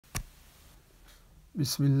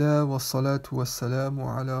Bismillah wa salatu wa salamu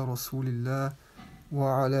ala rasulillah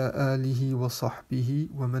wa ala alihi wa sahbihi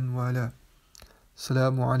wa man wala.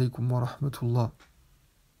 Assalamu alaikum wa rahmatullah.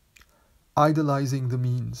 Idolizing the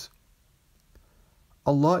Means.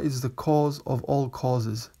 Allah is the cause of all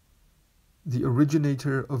causes, the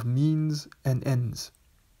originator of means and ends.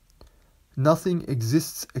 Nothing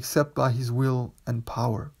exists except by His will and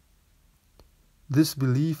power. This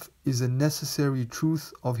belief is a necessary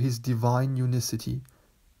truth of His divine unicity,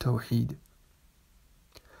 tawhid.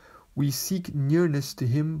 We seek nearness to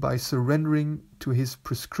Him by surrendering to His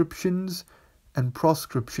prescriptions and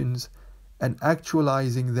proscriptions and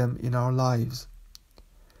actualizing them in our lives.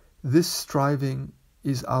 This striving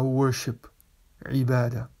is our worship,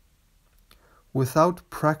 ibadah. Without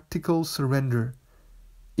practical surrender,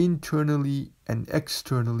 internally and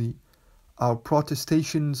externally, our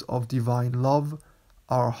protestations of divine love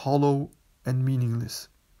are hollow and meaningless.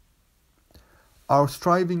 Our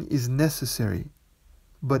striving is necessary,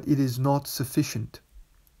 but it is not sufficient.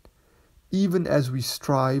 Even as we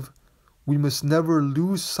strive, we must never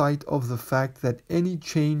lose sight of the fact that any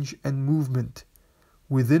change and movement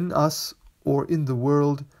within us or in the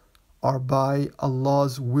world are by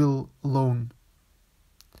Allah's will alone.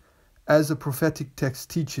 As a prophetic text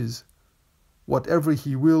teaches, whatever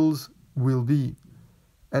He wills will be,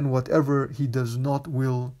 and whatever He does not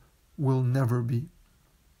will never be.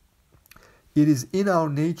 It is in our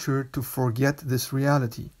nature to forget this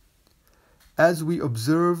reality. As we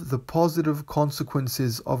observe the positive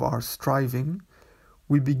consequences of our striving,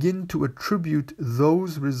 we begin to attribute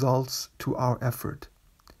those results to our effort.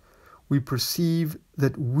 We perceive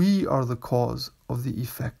that we are the cause of the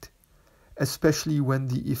effect, especially when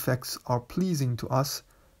the effects are pleasing to us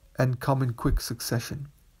and come in quick succession.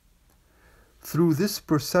 Through this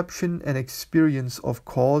perception and experience of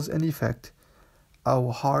cause and effect,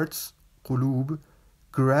 our hearts, qulub,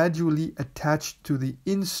 gradually attach to the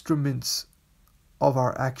instruments of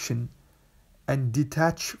our action and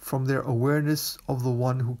detach from their awareness of the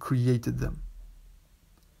one who created them.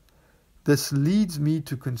 This leads me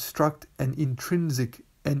to construct an intrinsic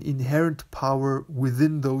and inherent power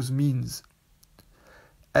within those means.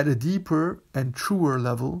 At a deeper and truer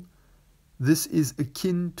level, this is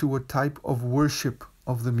akin to a type of worship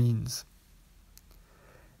of the means.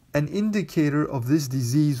 An indicator of this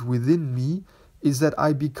disease within me is that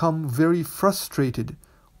I become very frustrated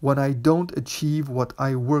when I don't achieve what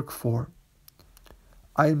I work for.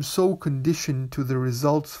 I am so conditioned to the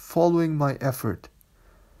results following my effort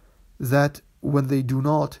that when they do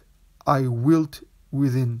not, I wilt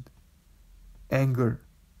within. Anger,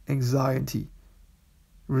 anxiety,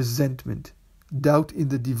 resentment, doubt in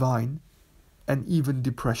the divine, and even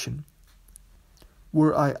depression.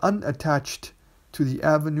 Were I unattached to the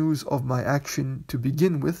avenues of my action to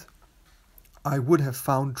begin with, I would have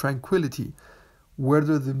found tranquility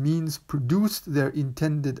whether the means produced their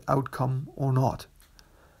intended outcome or not.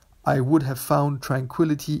 I would have found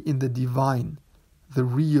tranquility in the divine, the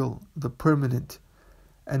real, the permanent,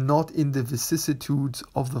 and not in the vicissitudes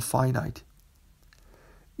of the finite.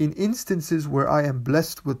 In instances where I am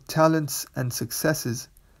blessed with talents and successes,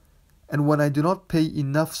 and when I do not pay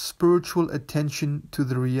enough spiritual attention to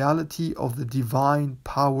the reality of the divine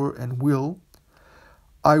power and will,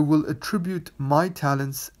 I will attribute my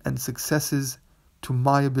talents and successes to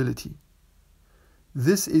my ability.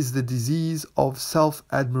 This is the disease of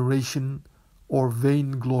self-admiration or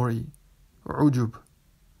vainglory, ujub.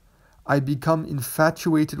 I become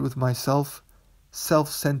infatuated with myself,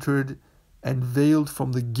 self-centered, and veiled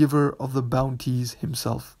from the giver of the bounties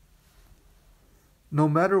himself. No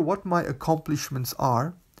matter what my accomplishments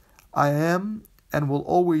are, I am and will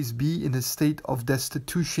always be in a state of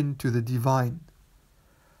destitution to the divine.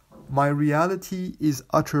 My reality is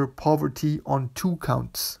utter poverty on two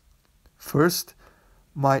counts. First,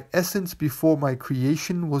 my essence before my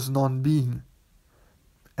creation was non-being.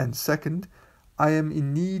 And second, I am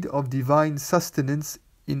in need of divine sustenance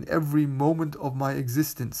in every moment of my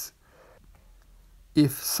existence.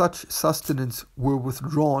 If such sustenance were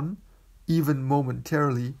withdrawn, even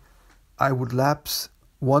momentarily, I would lapse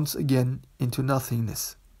once again into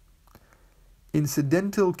nothingness.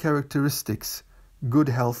 Incidental characteristics, good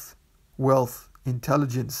health, wealth,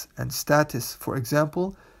 intelligence, and status, for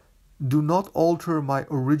example, do not alter my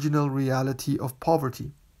original reality of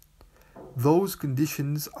poverty. Those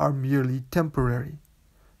conditions are merely temporary.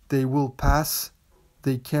 They will pass,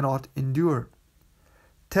 they cannot endure.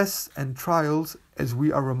 Tests and trials, as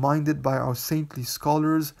we are reminded by our saintly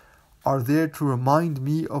scholars, are there to remind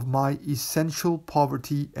me of my essential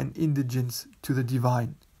poverty and indigence to the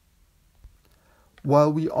divine.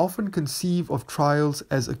 While we often conceive of trials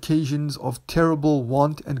as occasions of terrible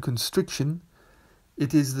want and constriction,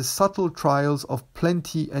 it is the subtle trials of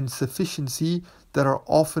plenty and sufficiency that are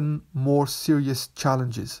often more serious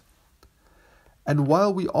challenges. And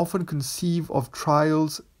while we often conceive of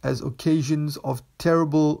trials as occasions of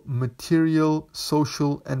terrible material,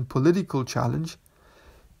 social, and political challenge,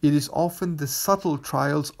 it is often the subtle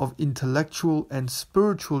trials of intellectual and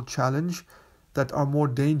spiritual challenge that are more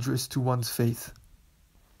dangerous to one's faith.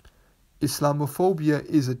 Islamophobia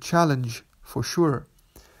is a challenge, for sure,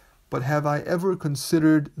 but have I ever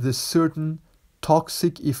considered the certain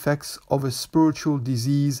toxic effects of a spiritual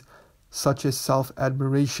disease such as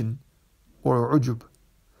self-admiration or ujub?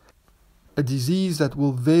 A disease that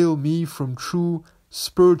will veil me from true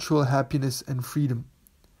spiritual happiness and freedom.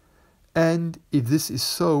 And if this is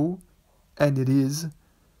so, and it is,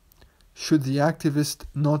 should the activist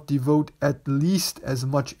not devote at least as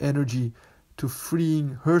much energy to freeing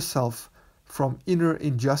herself from inner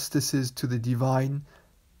injustices to the divine,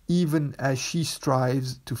 even as she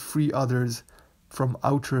strives to free others from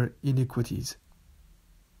outer iniquities?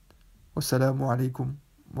 Wassalamu alaikum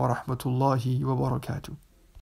wa rahmatullahi wa barakatuh.